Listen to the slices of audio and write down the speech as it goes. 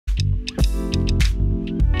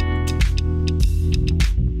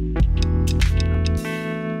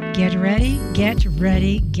Get ready, get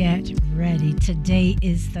ready, get ready. Today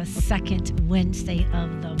is the second Wednesday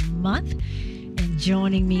of the month, and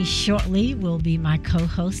joining me shortly will be my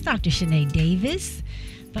co-host, Dr. Shani Davis.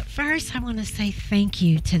 But first, I want to say thank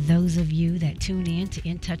you to those of you that tune in to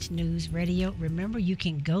In Touch News Radio. Remember, you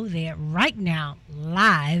can go there right now,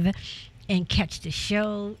 live, and catch the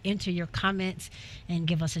show, enter your comments, and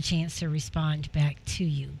give us a chance to respond back to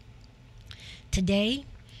you. Today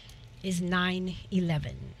is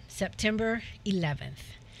 9/11, September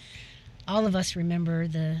 11th. All of us remember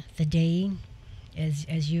the day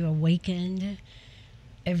as you awakened.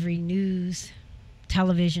 Every news,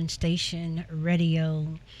 television station,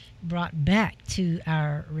 radio brought back to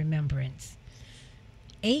our remembrance.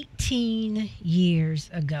 18 years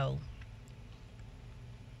ago.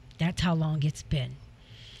 That's how long it's been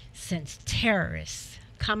since terrorists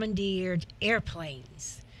commandeered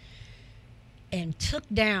airplanes and took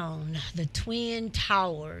down the Twin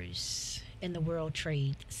Towers in the World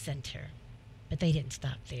Trade Center. But they didn't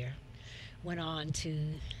stop there. Went on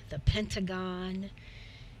to the Pentagon.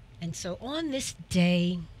 And so on this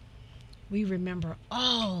day, we remember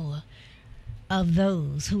all of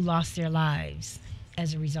those who lost their lives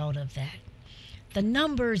as a result of that. The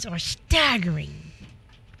numbers are staggering.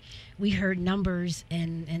 We heard numbers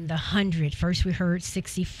in the 100. First we heard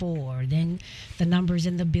 64, then the numbers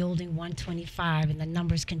in the building 125, and the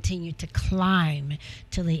numbers continued to climb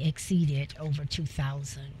till they exceeded over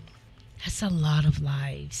 2,000. That's a lot of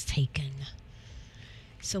lives taken.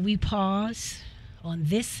 So we pause on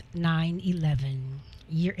this 9/11,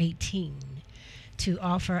 year 18, to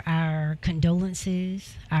offer our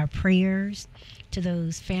condolences, our prayers to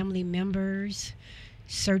those family members.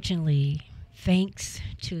 Certainly, thanks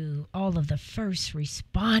to all of the first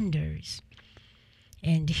responders.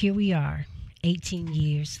 And here we are, 18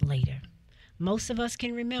 years later. Most of us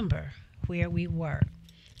can remember where we were.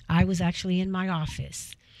 I was actually in my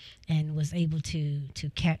office and was able to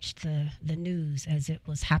catch the news as it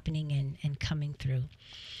was happening and coming through.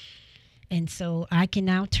 And so I can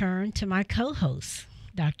now turn to my co-host,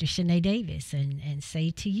 Dr. Shani Davis, and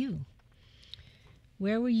say to you,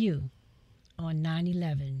 where were you on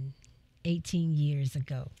 9/11, 18 years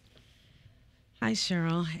ago? Hi,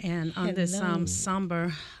 Cheryl. And on this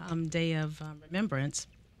somber day of remembrance,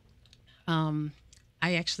 I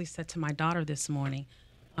actually said to my daughter this morning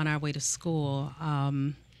on our way to school,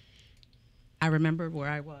 I remember where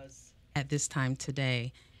I was at this time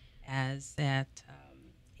today as at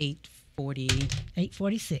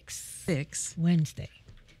 8:46 Wednesday.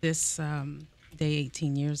 This day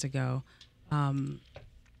 18 years ago,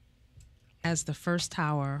 as the first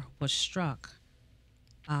tower was struck,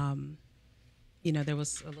 there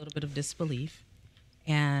was a little bit of disbelief.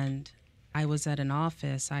 And I was at an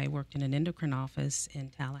office. I worked in an endocrine office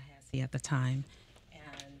in Tallahassee at the time.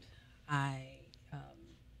 And I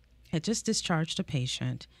had just discharged a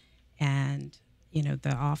patient. And,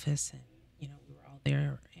 the office, and, we were all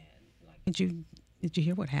there. And like, did you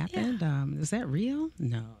hear what happened? Yeah. Is that real?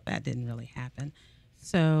 No, that didn't really happen.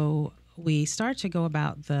 So we start to go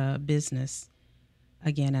about the business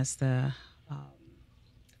again as the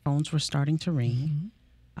phones were starting to ring.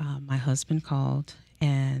 Mm-hmm. My husband called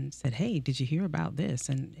and said, "Hey, did you hear about this?"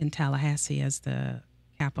 And in Tallahassee, as the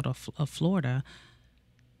capital of Florida,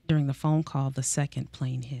 during the phone call, the second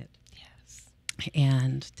plane hit. Yes.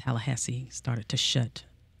 And Tallahassee started to shut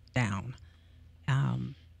down.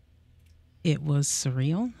 It was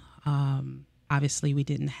surreal. Obviously, we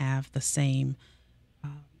didn't have the same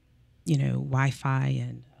Wi-Fi,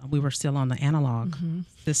 and we were still on the analog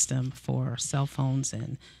system for cell phones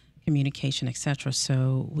and communication, etc.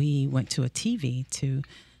 So we went to a TV to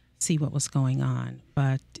see what was going on.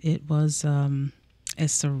 But it was a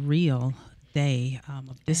surreal day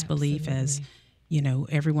of disbelief. Absolutely. As,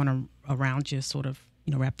 everyone around you sort of,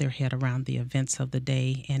 wrapped their head around the events of the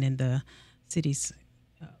day, and in the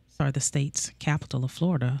the state's capital of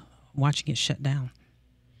Florida, watching it shut down.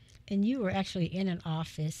 And you were actually in an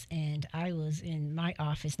office, and I was in my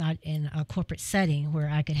office, not in a corporate setting where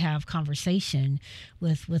I could have conversation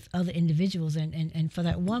with other individuals. And for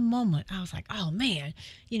that one moment, I was like, oh, man,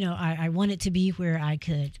 I wanted to be where I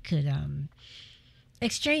could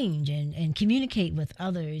exchange and communicate with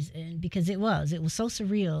others, and because it was so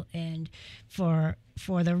surreal. And for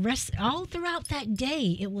the rest, all throughout that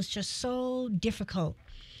day, it was just so difficult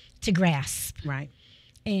to grasp. Right.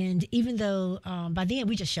 And even though by then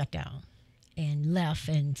we just shut down and left,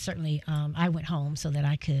 and certainly I went home so that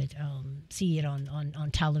I could see it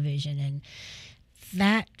on television. And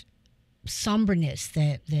that somberness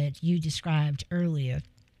that you described earlier,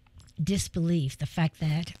 disbelief, the fact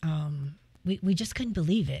that we just couldn't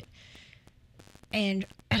believe it. and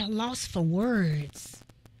at a loss for words.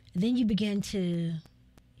 Then you begin to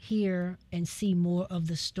hear and see more of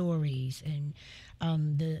the stories, and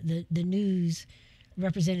the news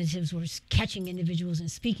representatives were catching individuals and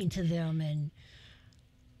speaking to them, and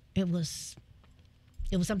it was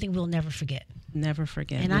something we'll never forget. Never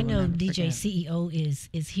forget. And We I will know never DJ forget. CEO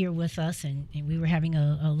is here with us, and we were having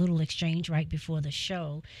a little exchange right before the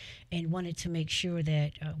show, and wanted to make sure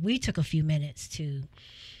that we took a few minutes to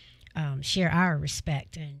share our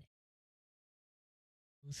respect and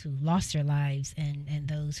those who lost their lives, and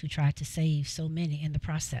those who tried to save so many in the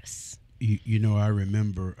process. You know, I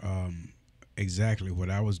remember exactly what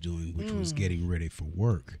I was doing, which was getting ready for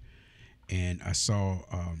work, and I saw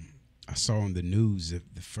on the news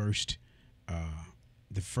the first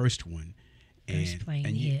one, First plane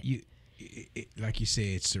and hit. like you said,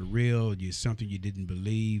 it's surreal. It's something you didn't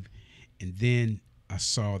believe, and then I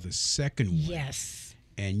saw the second one. Yes.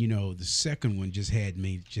 And you know, the second one just had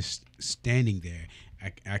me just standing there.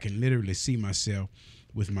 I can literally see myself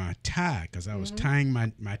with my tie, because I was tying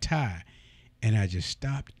my tie, and I just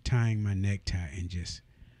stopped tying my necktie and just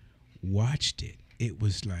watched it. It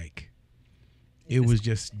was like, it was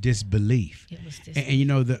just disbelief. It was And you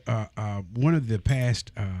know, the one of the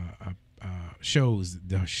past shows,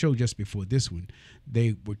 the show just before this one,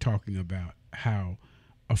 they were talking about how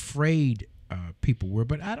afraid people were,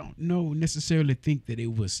 but I don't necessarily think that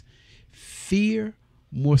it was fear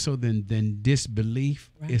more so than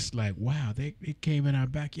disbelief. Right. It's like, wow, they came in our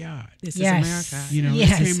backyard. This Yes. is America. You know,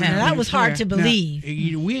 Yes. it came in Now, our that was hard to backyard.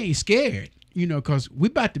 believe. Now, we ain't scared, you know, because we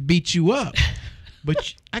about to beat you up.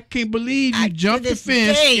 But I can't believe you To jumped the this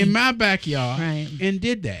fence day. in my backyard Right. and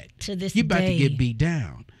did that. To this You about day. to get beat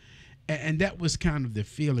down. And that was kind of the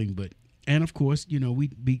feeling. But, and of course, you know, we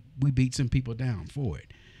beat some people down for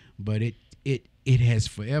it. But it has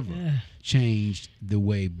forever changed the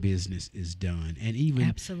way business is done, and even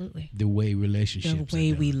Absolutely. the way relationships The way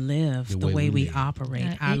are done. we live, the way we live.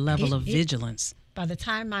 operate, our level of vigilance. By the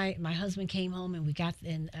time my husband came home and we got,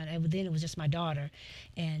 and then it was just my daughter,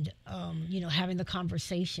 and you know, having the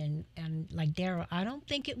conversation, and like Daryl, I don't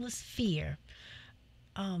think it was fear.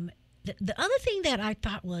 The other thing that I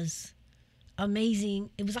thought was amazing,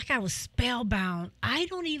 it was like I was spellbound. I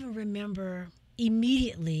don't even remember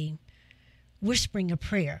immediately whispering a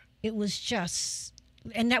prayer. It was just,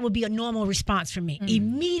 and that would be a normal response for me.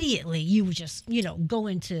 Immediately, you would just, you know, go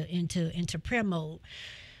into prayer mode.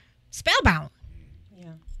 Spellbound.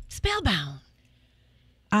 Yeah. Spellbound.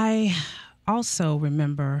 I also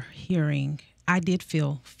remember hearing, I did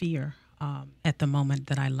feel fear at the moment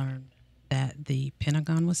that I learned that the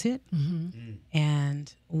Pentagon was hit.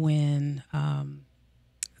 And when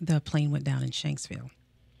the plane went down in Shanksville.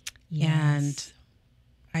 Yes. And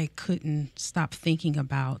I couldn't stop thinking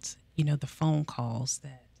about, you know, the phone calls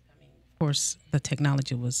that, I mean, of course, the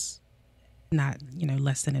technology was not, you know,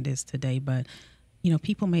 less than it is today, but, you know,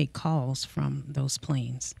 people made calls from those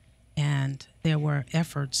planes, and there were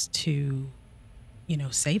efforts to, you know,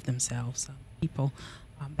 save themselves. People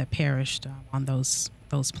that perished on those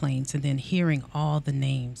planes, and then hearing all the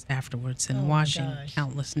names afterwards and Oh, my watching gosh.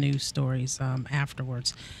 countless news stories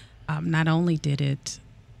afterwards. Not only did it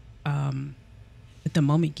at the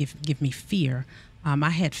moment give me fear,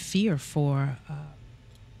 I had fear for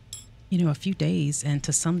you know, a few days, and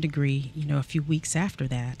to some degree, you know, a few weeks after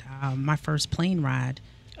that. My first plane ride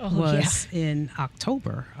was in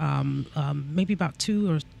October, maybe about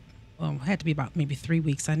had to be about maybe 3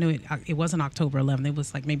 weeks. I knew it wasn't October 11th. It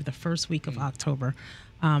was like maybe the first week of October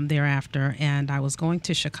thereafter. And I was going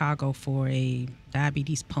to Chicago for a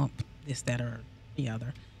diabetes pump, this, that, or the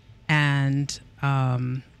other. And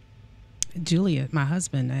Julia, my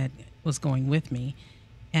husband, was going with me.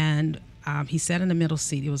 And he sat in the middle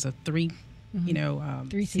seat. It was a three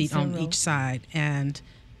seat on each side. And,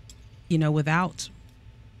 you know, without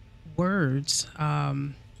words,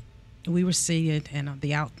 we were seated, and on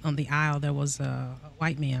the aisle there was a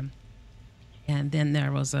white man, and then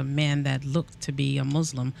there was a man that looked to be a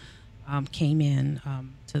Muslim, came in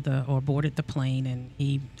boarded the plane, and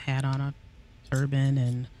he had on a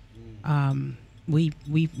turban, and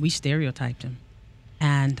we stereotyped him,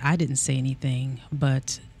 and I didn't say anything,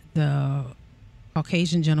 but the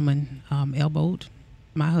Caucasian gentleman elbowed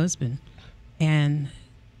my husband, and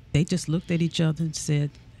they just looked at each other and said,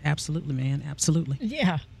 "Absolutely, man, absolutely."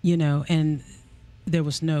 Yeah. You know, and there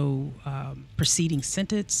was no preceding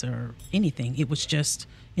sentence or anything. It was just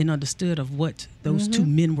an understood of what those two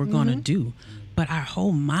men were going to do. But our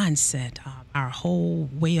whole mindset, our whole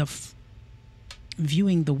way of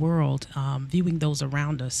viewing the world, viewing those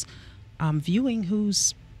around us, viewing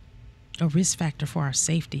who's a risk factor for our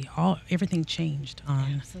safety. Everything changed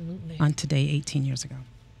Absolutely. on today, 18 years ago.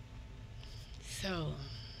 So,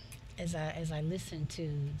 as I listen to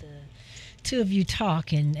the two of you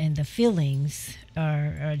talk, and the feelings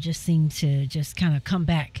are just seem to just kind of come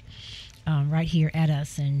back right here at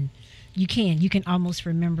us, and you can almost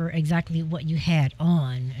remember exactly what you had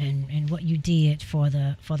on and what you did for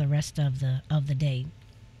the rest of the day.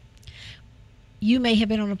 You may have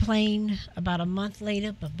been on a plane about a month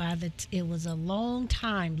later, but it was a long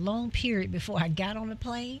period before I got on the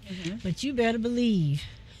plane. Mm-hmm. But you better believe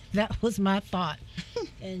that was my thought.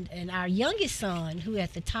 and our youngest son, who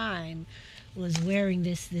at the time was wearing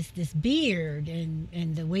this beard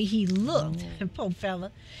and the way he looked, poor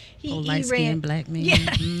fella, he light-skinned black man.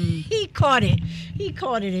 Yeah, he caught it. He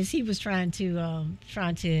caught it as he was trying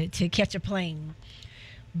to catch a plane.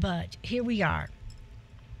 But here we are.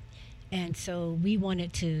 And so we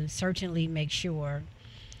wanted to certainly make sure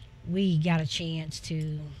we got a chance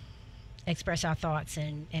to express our thoughts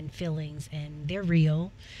and feelings, and they're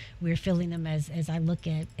real. We're feeling them as I look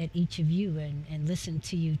at each of you and listen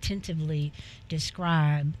to you tentatively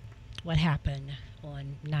describe what happened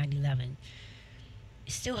on 9/11.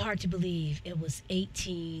 It's still hard to believe it was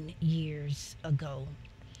 18 years ago.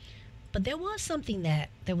 But there was something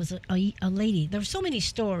there was a lady. There were so many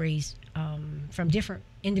stories from different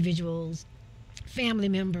individuals, family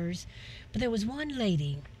members, but there was one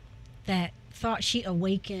lady that thought she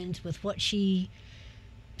awakened with what she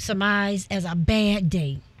surmised as a bad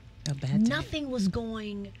day. A bad day. Nothing was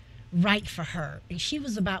going right for her, and she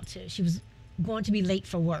was going to be late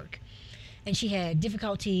for work, and she had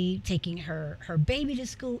difficulty taking her baby to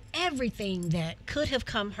school. Everything that could have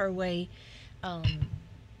come her way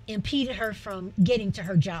impeded her from getting to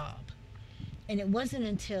her job. And it wasn't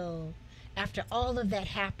until after all of that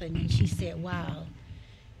happened, and she said, wow,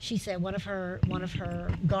 she said one of her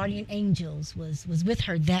guardian angels was with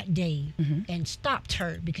her that day, and stopped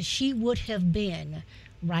her, because she would have been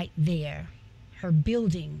right there. Her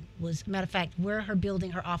building was, matter of fact, where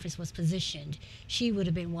her office was positioned, she would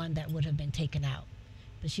have been one that would have been taken out.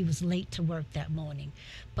 But she was late to work that morning.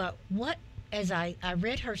 But as I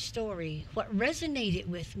read her story, what resonated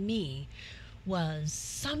with me was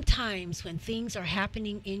sometimes when things are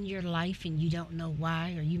happening in your life and you don't know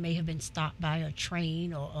why, or you may have been stopped by a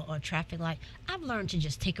train or a traffic light, I've learned to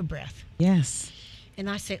just take a breath. Yes. And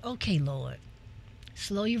I say, okay, Lord,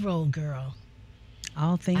 slow your roll, girl.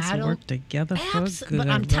 All things work together for good. But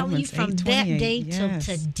I'm telling you, from that day till yes.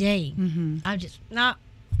 today, I'm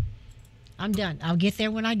done. I'll get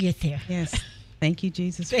there when I get there. Yes. Thank you,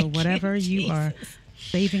 Jesus, for whatever you are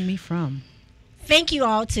saving me from. Thank you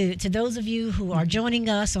all to those of you who are joining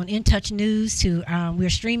us on In Touch News. We're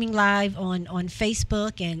streaming live on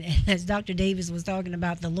Facebook, and as Dr. Davis was talking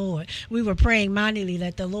about the Lord, we were praying mightily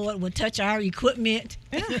that the Lord would touch our equipment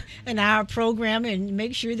and our program and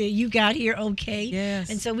make sure that you got here okay. Yes.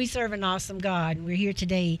 And so we serve an awesome God, and we're here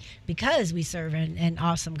today because we serve an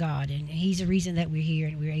awesome God, and He's the reason that we're here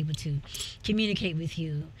and we're able to communicate with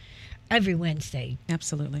you every Wednesday.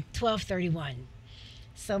 Absolutely. 12:31.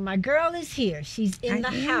 So my girl is here. She's in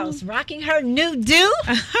the house rocking her new do.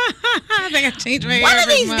 I think I changed my hair One of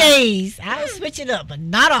these month. days, I'll switch it up, but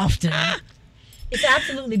not often. It's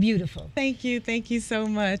absolutely beautiful. Thank you so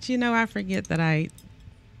much. You know, I forget that I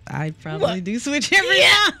probably do switch every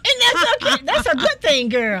month. And that's okay. That's a good thing,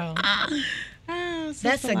 girl.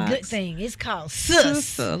 That's a Sister good Lots. thing. It's called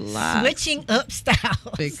Sister Lots. Switching Up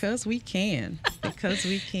Styles. Because we can. Because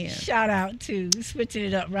we can. Shout out to switching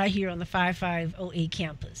it up right here on the 5508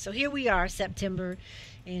 campus. So here we are, September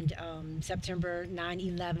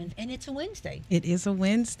 9/11, and it's a Wednesday. It is a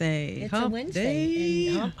Wednesday. It's hump a Wednesday. Day.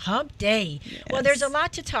 And hump day. Yes. Well, there's a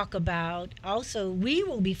lot to talk about. Also, we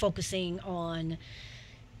will be focusing on,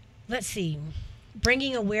 let's see,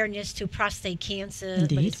 bringing awareness to prostate cancer,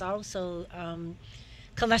 Indeed. but it's also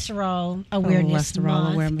cholesterol awareness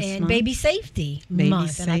month and baby safety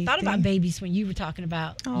month. And I thought about babies when you were talking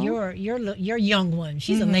about your young one.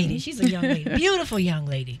 She's a lady. She's a young lady. Beautiful young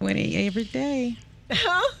lady. 20 every day.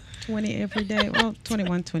 Huh? 20 every day. Well,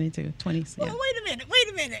 21, 22, 20. Yeah. Well, wait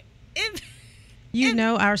a minute. You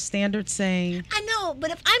know our standard saying. I know,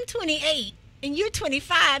 but if I'm 28 and you're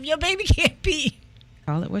 25, your baby can't be.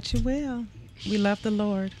 Call it what you will. We love the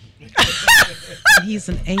Lord. And He's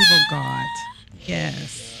an able God.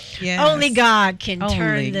 Yes. Only God can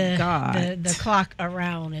Only turn God. the clock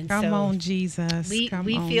around. And Come so on, Jesus. We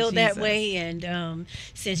on, feel that Jesus. way. And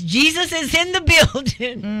since Jesus is in the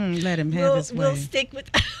building, let Him have His way. We'll stick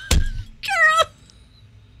with... Girl!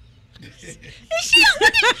 What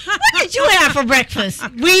did you have for breakfast?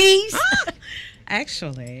 Wheaties?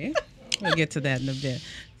 Actually, we'll get to that in a bit.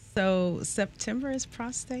 So September is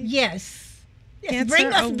prostate. Yes. Yes, Cancer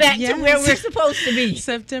bring us back to where we're supposed to be.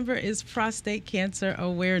 September is Prostate Cancer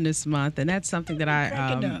Awareness Month, and that's something that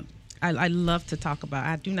I love to talk about.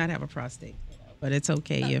 I do not have a prostate, but it's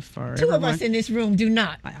okay if for Two everyone. of us in this room do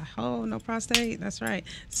not. Oh, no prostate. That's right.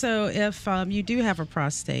 So if you do have a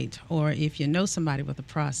prostate, or if you know somebody with a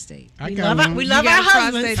prostate, We love our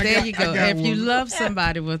husbands. There you go. If you love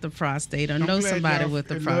somebody with a prostate, or know somebody with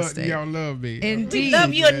a prostate, y'all love me. Indeed. We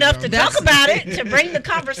love you enough to talk about it, to bring the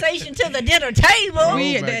conversation to the dinner table.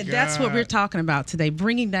 That's what we're talking about today,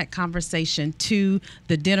 bringing that conversation to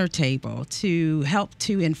the dinner table to help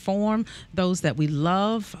to inform those that we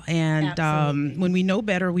love. And when we know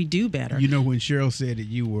better, we do better. You know, when Sherryl said that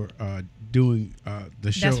you were doing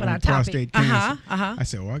the show on prostate cancer, I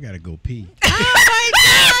said, I got to go pee. Oh, my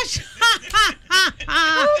gosh.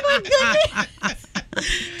 Oh, my goodness.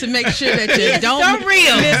 To make sure that you don't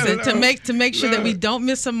listen, to make sure that we don't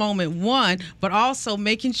miss a moment, one, but also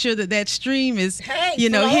making sure that stream is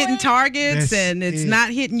hitting targets and it's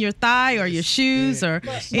not hitting your thigh or your shoes or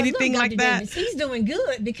anything like that. Davis, he's doing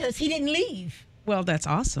good because he didn't leave. Well, that's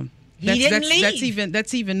awesome. He didn't leave.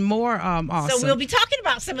 That's even more awesome. So we'll be talking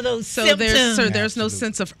about some of those symptoms. There's no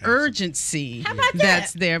sense of urgency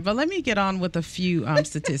that's there. But let me get on with a few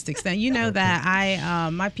statistics. Now, you know that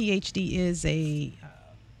my PhD is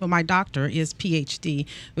my doctor is PhD,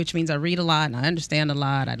 which means I read a lot and I understand a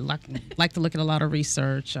lot. I like to look at a lot of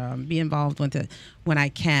research, be involved with it when I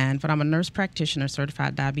can. But I'm a nurse practitioner,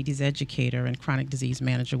 certified diabetes educator, and chronic disease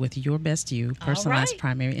manager with Your Best You, personalized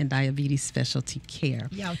primary and diabetes specialty care.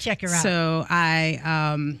 Y'all check her out. So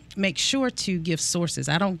I make sure to give sources.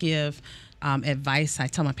 I don't give advice. I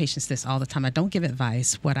tell my patients this all the time. I don't give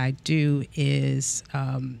advice. What I do is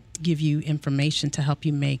give you information to help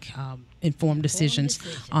you make informed decisions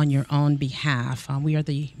on your own behalf. We are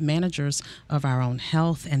the managers of our own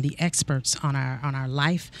health and the experts on our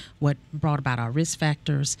life, what brought about our risk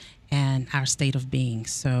factors, and our state of being.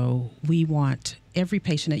 So we want every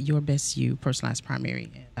patient at Your Best You, personalized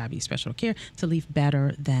primary and diabetes special care, to leave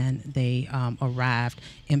better than they arrived,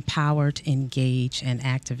 empowered, engaged, and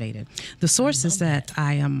activated. The sources that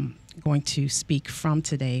I am going to speak from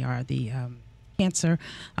today are the Cancer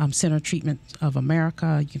Center Treatment of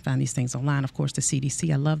America. You can find these things online, of course, the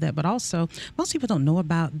CDC. I love that. But also, most people don't know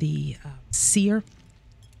about the SEER,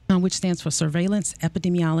 which stands for Surveillance,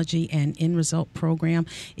 Epidemiology, and End Result Program.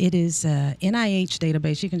 It is a NIH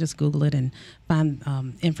database. You can just Google it and find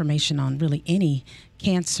information on really any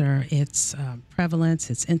cancer, its prevalence,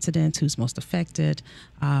 its incidence, who's most affected,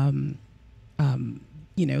 the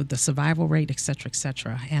survival rate, et cetera, et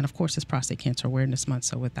cetera. And, of course, it's Prostate Cancer Awareness Month,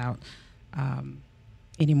 so without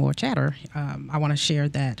any more chatter, I want to share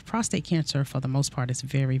that prostate cancer, for the most part, is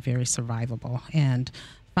very, very survivable, and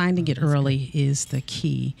finding it early is the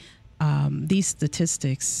key. These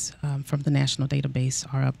statistics from the national database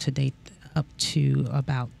are up to date up to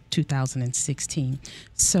about 2016.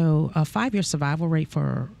 So a 5-year survival rate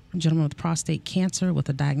for a gentleman with prostate cancer, with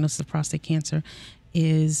a diagnosis of prostate cancer,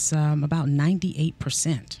 is about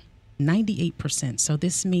 98%. 98%. So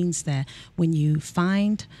this means that when you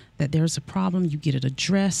find that there's a problem, you get it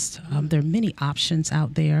addressed. There are many options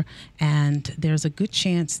out there, and there's a good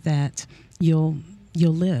chance that you'll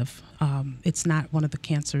live. It's not one of the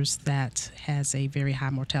cancers that has a very high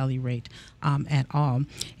mortality rate at all.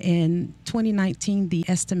 In 2019, the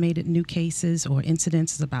estimated new cases or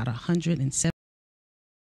incidence is about 107.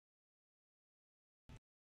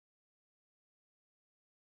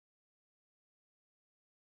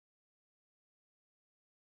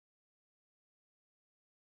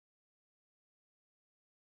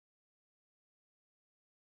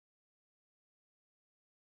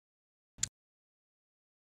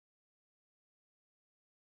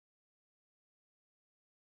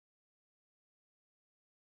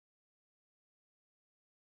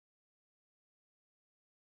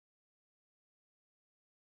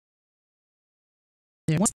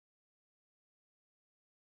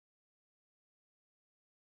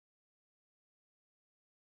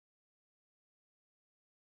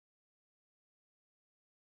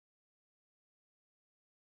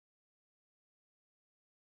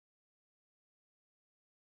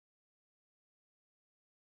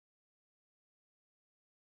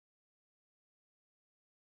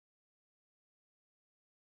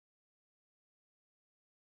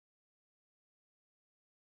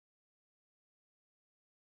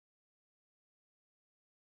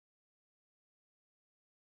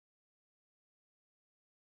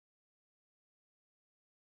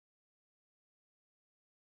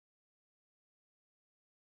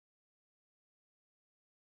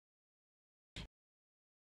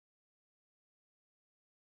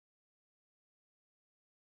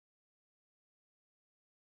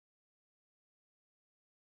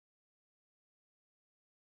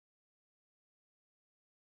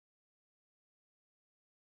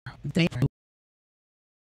 They